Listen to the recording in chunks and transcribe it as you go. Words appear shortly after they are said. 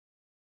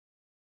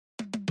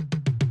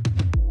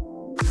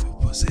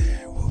Wolf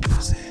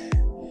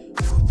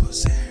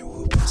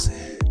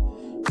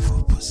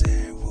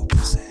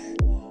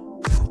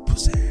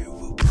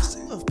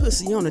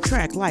pussy on the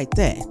track like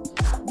that.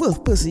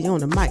 Wolf pussy on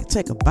the mic,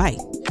 take a bite.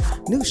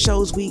 New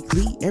shows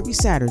weekly every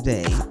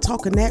Saturday.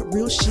 Talking that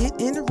real shit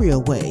in a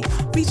real way.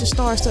 Feature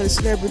star-studded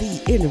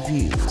celebrity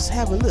interviews.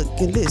 Have a look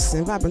and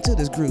listen, vibing to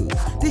this groove.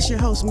 This your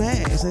host,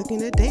 Max, looking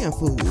that damn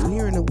fool.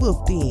 Here in the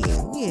Wolf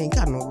Den, we ain't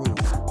got no rules.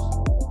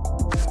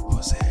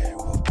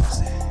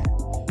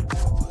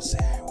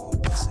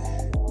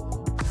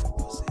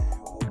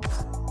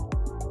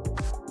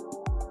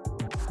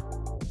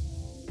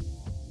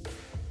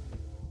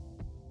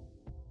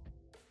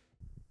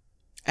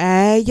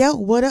 Hey, yo,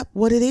 what up,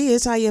 what it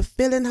is, how you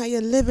feeling, how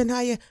you living, how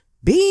you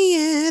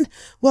being?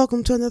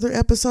 Welcome to another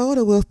episode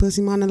of Wolf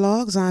Pussy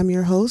Monologues. I'm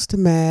your host,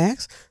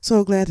 Max.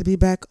 So glad to be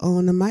back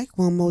on the mic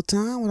one more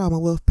time with all my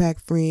Wolfpack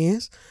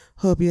friends.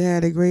 Hope you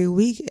had a great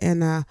week,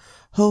 and I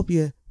hope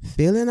you're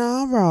feeling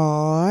all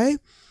right.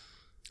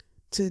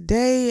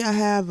 Today, I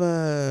have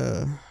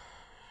a,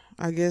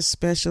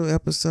 special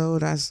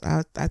episode.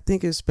 I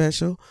think it's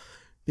special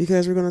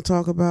because we're going to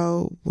talk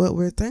about what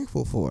we're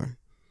thankful for.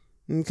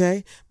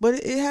 Okay, but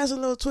it has a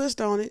little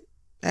twist on it,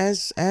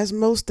 as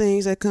most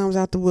things that comes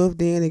out the Wolf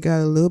Den. It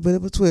got a little bit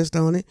of a twist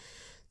on it.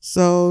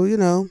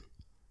 So,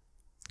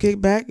 kick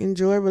back,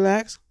 enjoy,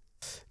 relax,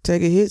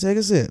 take a hit, take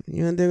a sip.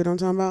 You understand what I'm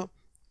talking about?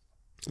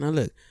 Now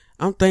look,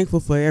 I'm thankful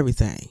for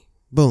everything.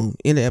 Boom,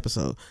 in the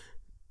episode,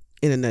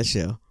 in a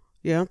nutshell.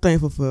 Yeah, I'm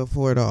thankful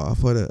for it all,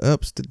 for the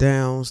ups, the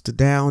downs, the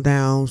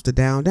downs, the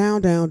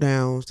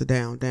downs, the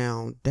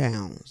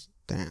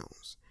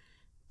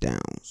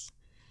downs.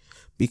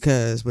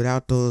 Because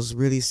without those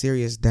really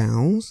serious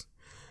downs,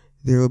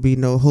 there will be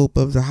no hope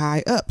of the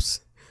high ups.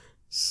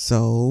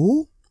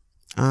 So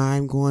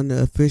I'm going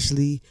to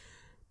officially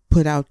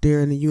put out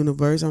there in the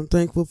universe, I'm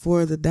thankful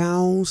for the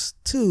downs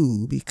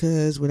too,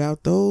 because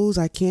without those,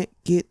 I can't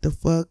get the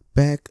fuck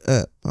back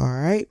up. All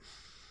right.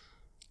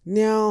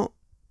 Now,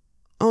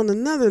 on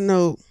another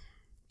note,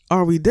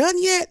 are we done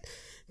yet?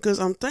 Because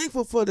I'm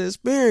thankful for the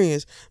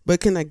experience,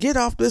 but can I get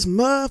off this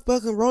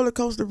motherfucking roller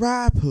coaster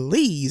ride,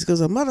 please? Because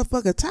I'm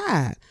motherfucking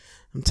tired.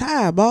 I'm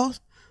tired, boss.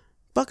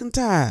 Fucking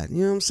tired.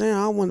 You know what I'm saying?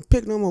 I don't want to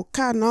pick no more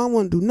cotton. I don't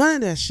want to do none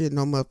of that shit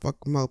no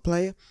motherfucking more,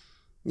 player.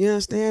 You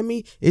understand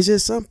me? It's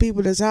just some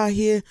people that's out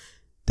here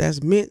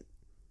that's meant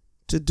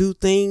to do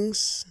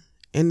things,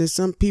 and there's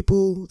some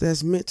people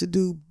that's meant to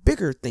do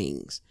bigger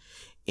things.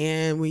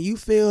 And when you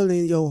feel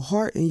in your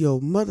heart and your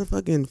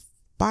motherfucking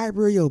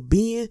fiber of your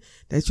being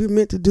that you're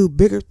meant to do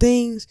bigger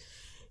things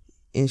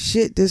and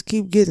shit just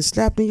keep getting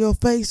slapped in your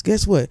face,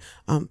 guess what?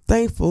 I'm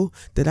thankful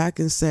that I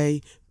can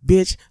say,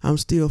 bitch, I'm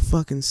still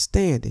fucking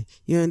standing.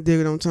 You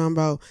understand what I'm talking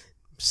about?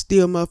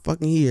 Still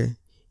motherfucking here.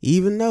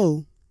 Even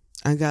though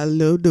I got a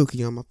little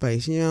dookie on my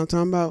face. You know what I'm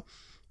talking about?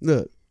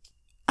 Look,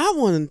 I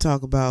wanted to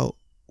talk about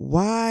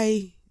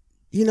why,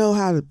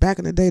 how back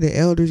in the day the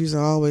elders used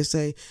to always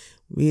say,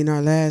 we in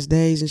our last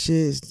days and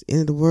shit, it's the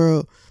end of the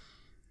world.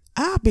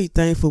 I'll be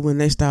thankful when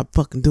they stop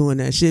fucking doing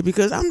that shit,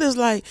 because I'm just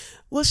like,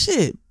 well,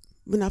 shit.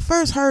 When I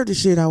first heard the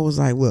shit, I was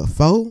like,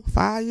 4,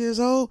 5 years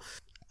old.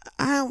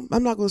 I'm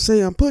not going to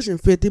say I'm pushing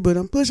 50, but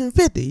I'm pushing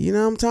 50. You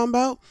know what I'm talking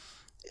about?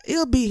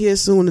 It'll be here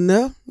soon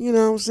enough. You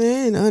know what I'm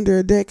saying? In under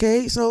a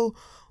decade. So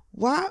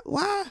why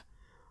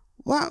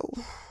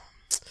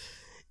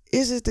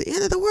is it the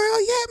end of the world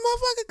yet,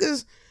 motherfucker?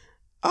 Because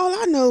all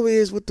I know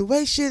is with the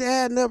way shit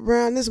adding up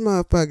around this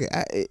motherfucker,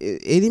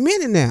 any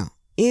minute now.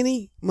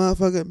 Any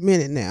motherfucker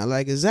minute now,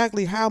 like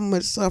exactly how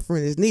much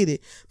suffering is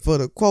needed for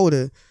the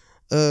quota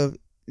of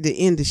the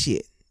end of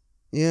shit.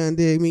 You know what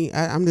I mean?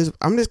 I'm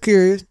just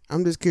curious.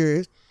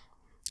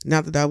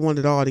 Not that I want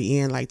it all to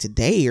end like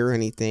today or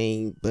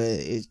anything, but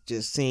it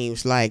just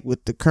seems like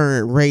with the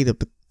current rate of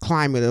the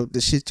climate of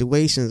the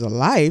situations of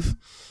life,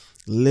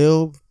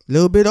 little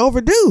bit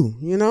overdue.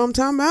 You know what I'm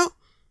talking about?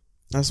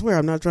 I swear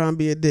I'm not trying to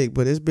be a dick,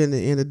 but it's been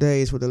the end of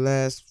days for the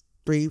last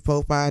 3,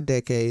 4, 5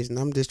 decades, and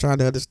I'm just trying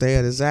to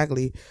understand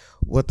exactly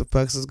what the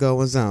fuck is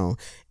going on.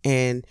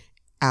 And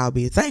I'll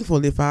be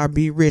thankful if I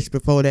be rich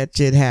before that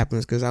shit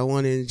happens, because I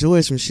want to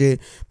enjoy some shit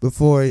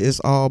before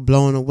it's all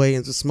blown away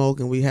into smoke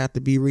and we have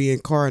to be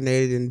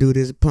reincarnated and do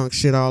this punk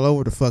shit all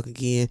over the fuck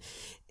again.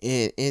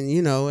 And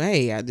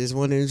hey, I just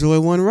want to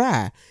enjoy one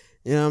ride.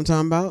 You know what I'm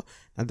talking about?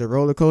 Like the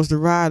roller coaster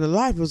ride of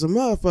life was a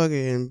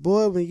motherfucker, and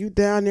boy, when you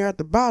down there at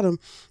the bottom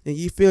and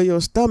you feel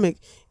your stomach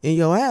and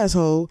your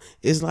asshole,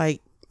 it's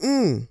like,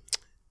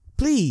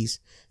 please,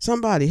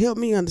 somebody help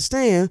me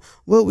understand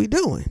what we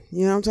doing.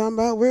 You know what I'm talking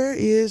about? Where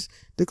is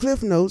the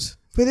cliff notes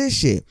for this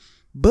shit?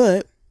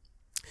 But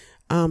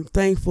I'm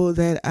thankful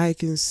that I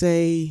can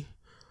say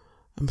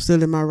I'm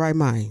still in my right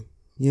mind.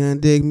 You know,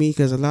 dig me?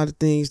 Because a lot of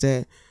things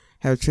that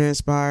have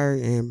transpired,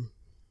 and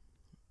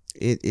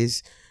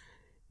it's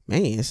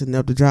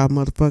enough to drive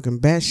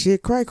motherfucking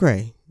batshit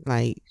cray.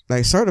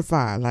 Like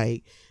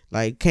certified,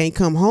 like can't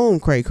come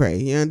home cray.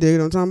 You know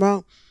what I'm talking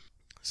about?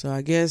 So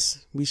I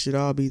guess we should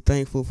all be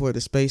thankful for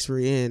the space we're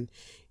in,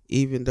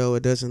 even though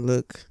it doesn't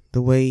look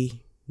the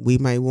way we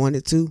might want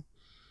it to.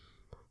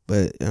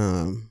 But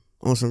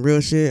on some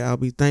real shit, I'll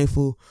be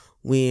thankful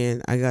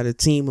when I got a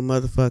team of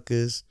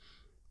motherfuckers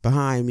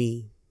behind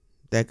me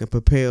that can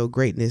propel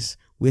greatness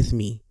with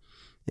me.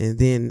 And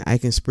then I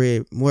can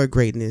spread more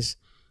greatness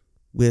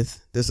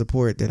with the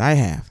support that I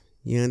have.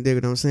 You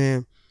understand what I'm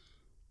saying?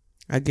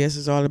 I guess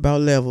it's all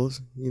about levels.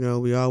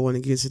 We all want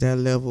to get to that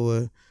level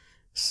of,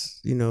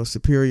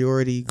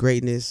 superiority,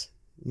 greatness.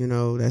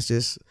 That's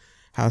just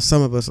how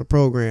some of us are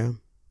programmed.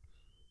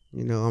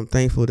 I'm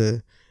thankful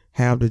to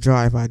have the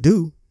drive I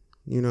do,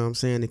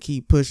 to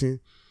keep pushing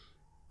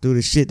through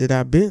the shit that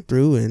I've been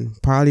through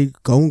and probably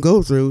gonna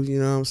go through,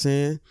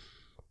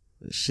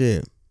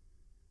 Shit.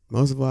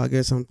 Most of all, I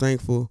guess I'm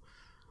thankful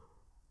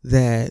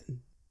that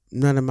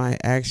none of my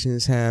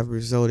actions have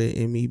resulted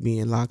in me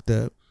being locked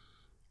up.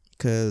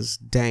 Cause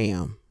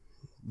damn.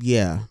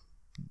 Yeah.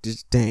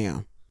 Just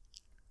damn.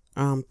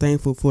 I'm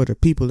thankful for the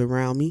people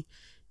around me.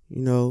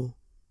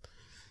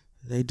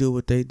 They do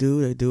what they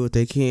do. They do what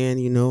they can,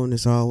 and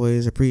it's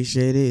always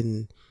appreciated.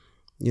 And,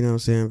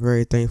 I'm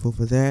very thankful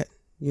for that.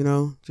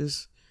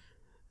 Just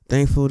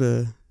thankful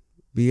to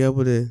be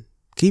able to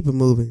keep it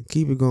moving,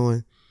 keep it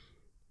going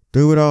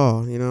through it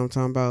all. You know what I'm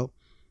talking about?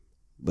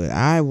 But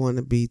I want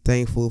to be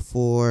thankful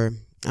for,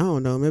 I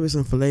don't know, maybe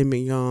some filet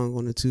mignon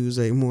on a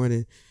Tuesday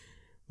morning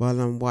while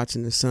I'm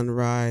watching the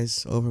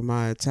sunrise over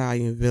my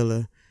Italian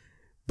villa,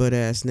 butt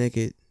ass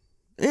naked.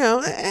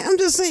 I'm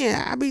just saying,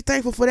 I'll be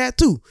thankful for that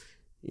too.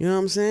 You know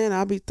what I'm saying?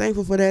 I'll be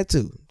thankful for that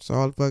too. That's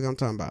all the fuck I'm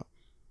talking about.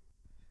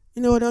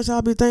 You know what else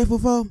I'll be thankful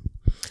for?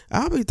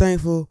 I'll be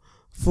thankful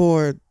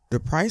for the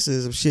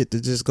prices of shit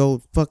to just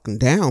go fucking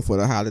down for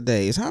the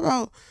holidays. How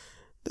about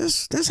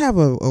let's have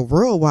a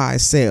worldwide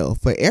sale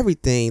for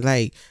everything.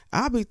 Like,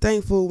 I'll be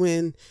thankful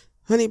when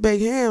Honey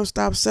Baked Ham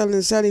stops selling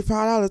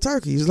 $75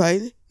 turkeys.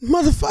 Like,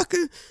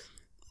 motherfucker,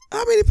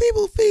 how many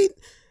people feed?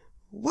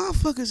 Why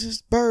fuck is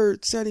this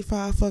bird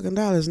 $75 fucking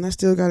dollars and I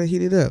still gotta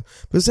heat it up?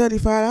 For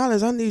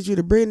 $75, I need you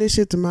to bring this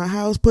shit to my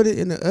house, put it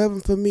in the oven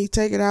for me,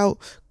 take it out,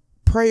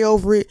 pray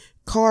over it,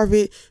 carve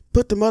it,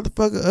 put the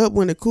motherfucker up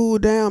when it cool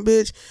down,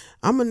 bitch.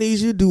 I'm gonna need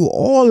you to do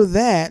all of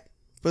that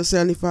for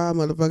 $75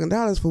 motherfucking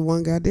dollars for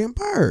one goddamn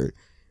bird.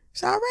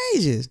 It's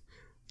outrageous.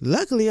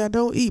 Luckily, I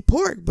don't eat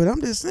pork, but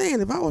I'm just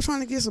saying, if I was trying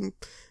to get some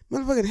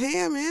motherfucking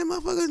ham, man,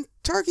 motherfucking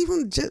turkey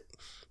from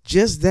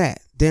just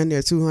that, damn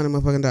near $200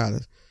 motherfucking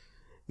dollars.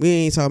 We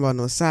ain't talking about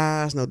no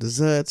size, no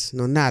desserts,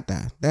 no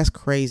nada. That's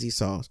crazy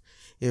sauce.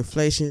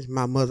 Inflation,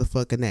 my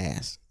motherfucking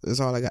ass.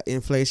 That's all I got.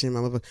 Inflation, my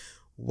motherfucking.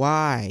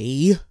 Why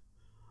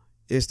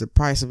is the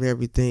price of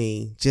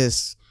everything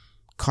just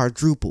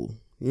quadruple?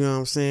 You know what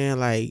I'm saying?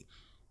 Like,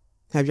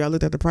 have y'all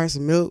looked at the price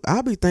of milk?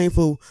 I'll be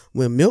thankful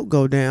when milk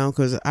go down,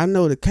 because I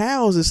know the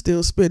cows is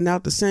still spitting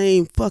out the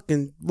same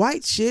fucking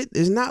white shit.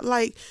 It's not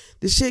like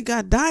the shit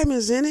got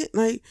diamonds in it.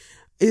 Like,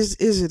 is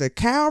it a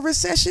cow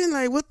recession?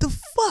 Like, what the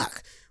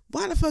fuck?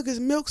 Why the fuck is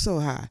milk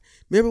so high?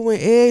 Remember when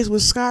eggs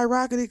was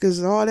skyrocketing because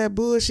of all that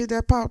bullshit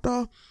that popped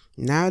off?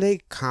 Now they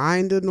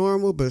kind of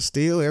normal, but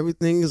still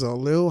everything is a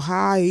little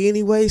high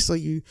anyway, so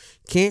you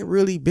can't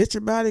really bitch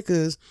about it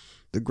because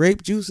the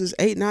grape juice is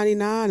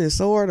 $8.99 and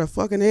so are the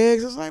fucking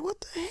eggs. It's like, what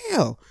the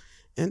hell?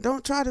 And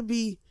don't try to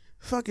be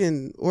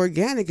fucking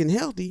organic and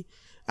healthy.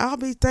 I'll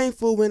be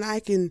thankful when I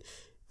can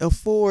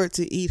afford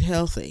to eat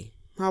healthy.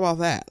 How about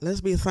that?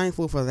 Let's be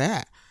thankful for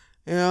that.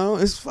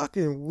 It's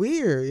fucking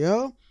weird,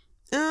 yo.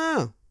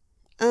 I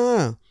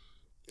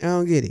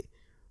don't get it.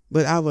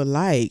 But I would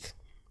like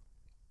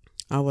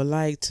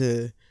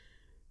to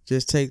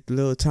just take a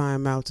little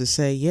time out to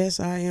say, yes,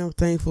 I am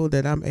thankful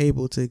that I'm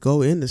able to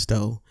go in the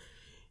store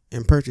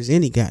and purchase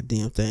any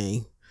goddamn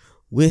thing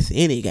with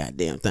any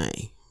goddamn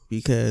thing.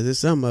 Because there's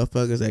some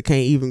motherfuckers that can't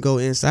even go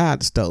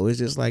inside the store. It's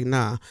just like,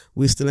 nah,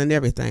 we're still in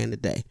everything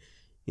today.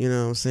 You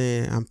know what I'm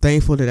saying? I'm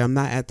thankful that I'm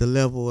not at the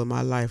level in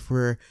my life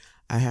where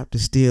I have to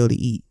steal to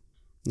eat.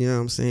 You know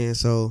what I'm saying?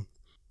 So,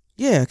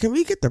 yeah, can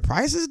we get the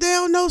prices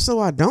down, though, so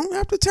I don't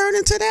have to turn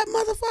into that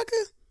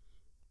motherfucker?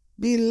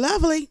 Be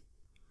lovely.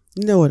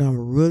 You know what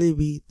I'm really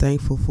be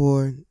thankful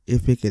for?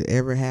 If it could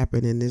ever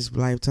happen in this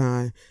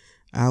lifetime,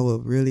 I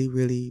would really,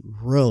 really,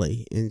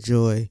 really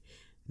enjoy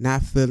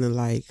not feeling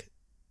like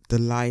the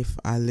life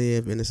I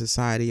live in the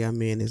society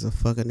I'm in is a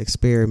fucking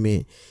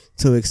experiment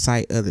to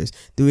excite others.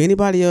 Do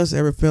anybody else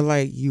ever feel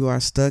like you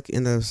are stuck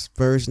in a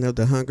version of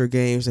the Hunger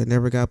Games that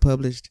never got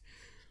published?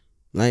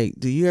 Like,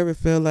 do you ever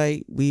feel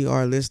like we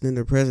are listening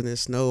to President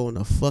Snow on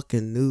the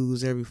fucking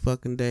news every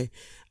fucking day?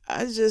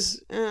 I'm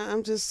just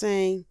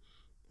saying,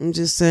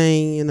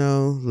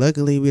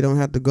 luckily we don't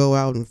have to go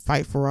out and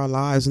fight for our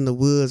lives in the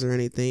woods or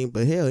anything.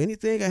 But hell,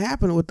 anything can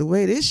happen with the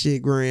way this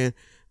shit grand.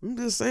 I'm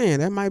just saying,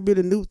 that might be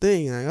the new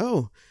thing. Like,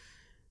 oh,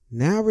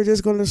 now we're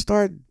just going to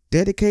start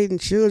dedicating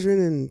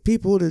children and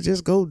people to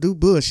just go do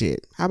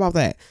bullshit. How about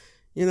that?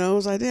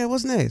 It's like, damn,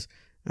 what's next?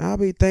 I'll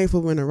be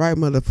thankful when the right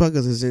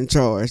motherfuckers is in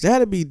charge.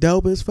 That'd be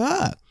dope as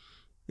fuck.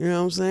 You know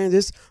what I'm saying?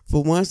 Just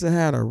for once to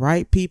have the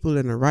right people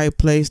in the right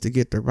place to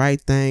get the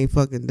right thing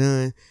fucking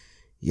done.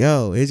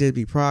 Yo, it just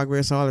be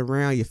progress all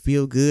around. You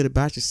feel good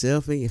about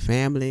yourself and your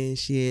family and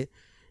shit.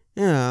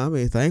 Yeah, I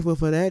be thankful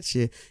for that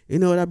shit. You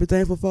know what I be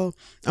thankful for?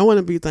 I want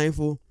to be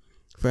thankful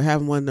for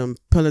having one of them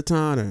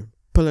Peloton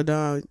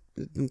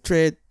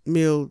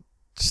treadmill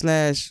 /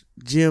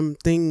 gym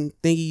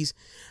thingies.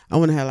 I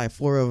want to have like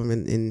 4 of them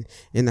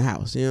in the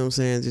house. You know what I'm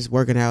saying? Just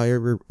working out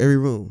every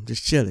room,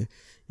 just chilling.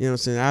 You know what I'm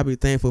saying? I'll be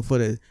thankful for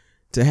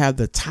to have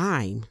the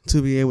time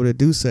to be able to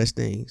do such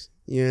things.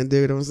 You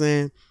know what I'm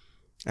saying?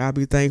 I'll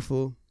be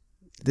thankful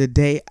the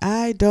day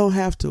I don't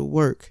have to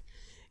work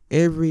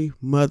every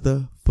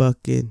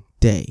motherfucking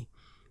day.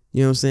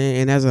 You know what I'm saying?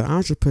 And as an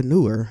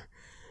entrepreneur,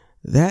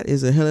 that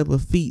is a hell of a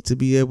feat to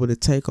be able to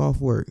take off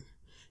work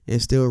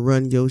and still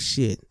run your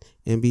shit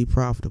and be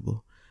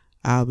profitable.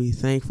 I'll be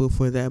thankful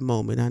for that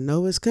moment. I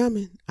know it's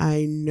coming.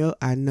 I know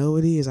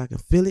it is. I can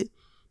feel it.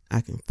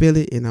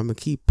 And I'm gonna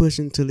keep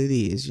pushing till it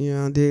is. You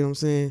know what I'm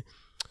saying?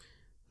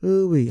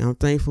 Ooh-wee. I'm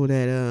thankful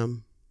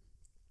that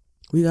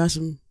we got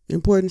some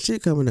important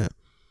shit coming up.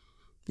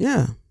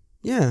 Yeah.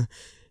 If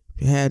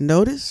you hadn't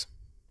noticed,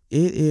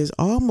 it is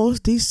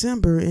almost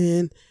December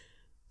and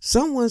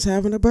someone's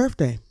having a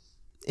birthday.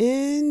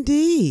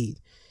 Indeed.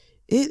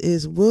 It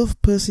is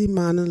Wolf Pussy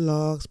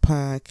Monologues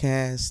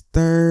Podcast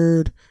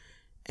 3rd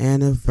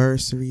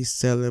anniversary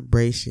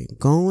celebration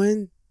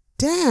going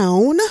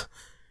down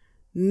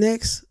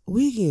next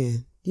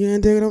weekend. You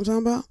understand what I'm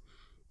talking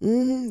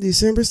about?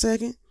 December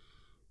 2nd.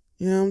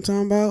 You know what I'm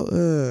talking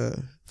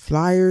about?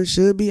 Flyers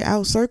should be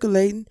out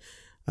circulating.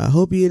 I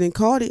hope you didn't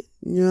caught it.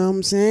 You know what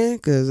I'm saying?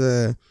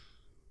 Because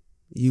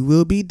you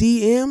will be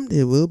DM'd.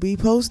 It will be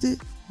posted.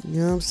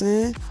 You know what I'm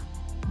saying?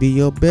 Be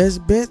your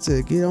best bet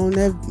to get on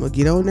that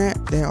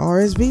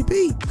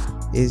RSVP.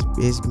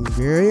 It's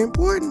very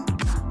important.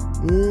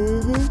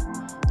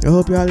 I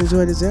hope y'all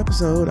enjoyed this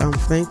episode. I'm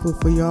thankful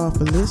for y'all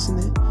for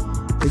listening.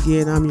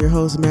 Again, I'm your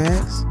host,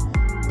 Max.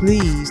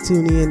 Please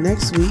tune in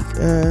next week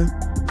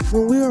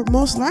when we are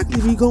most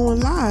likely be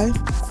going live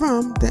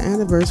from the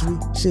anniversary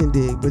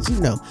shindig. But you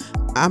know,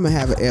 I'm going to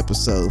have an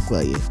episode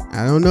for you.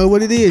 I don't know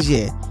what it is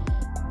yet,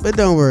 but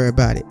don't worry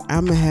about it.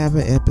 I'm going to have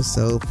an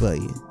episode for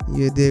you.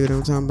 You dig what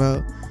I'm talking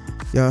about?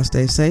 Y'all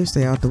stay safe,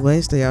 stay out the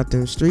way, stay out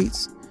them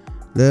streets.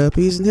 Love,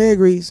 peace, and hair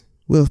grease.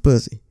 Wolf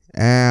Pussy.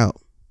 Out.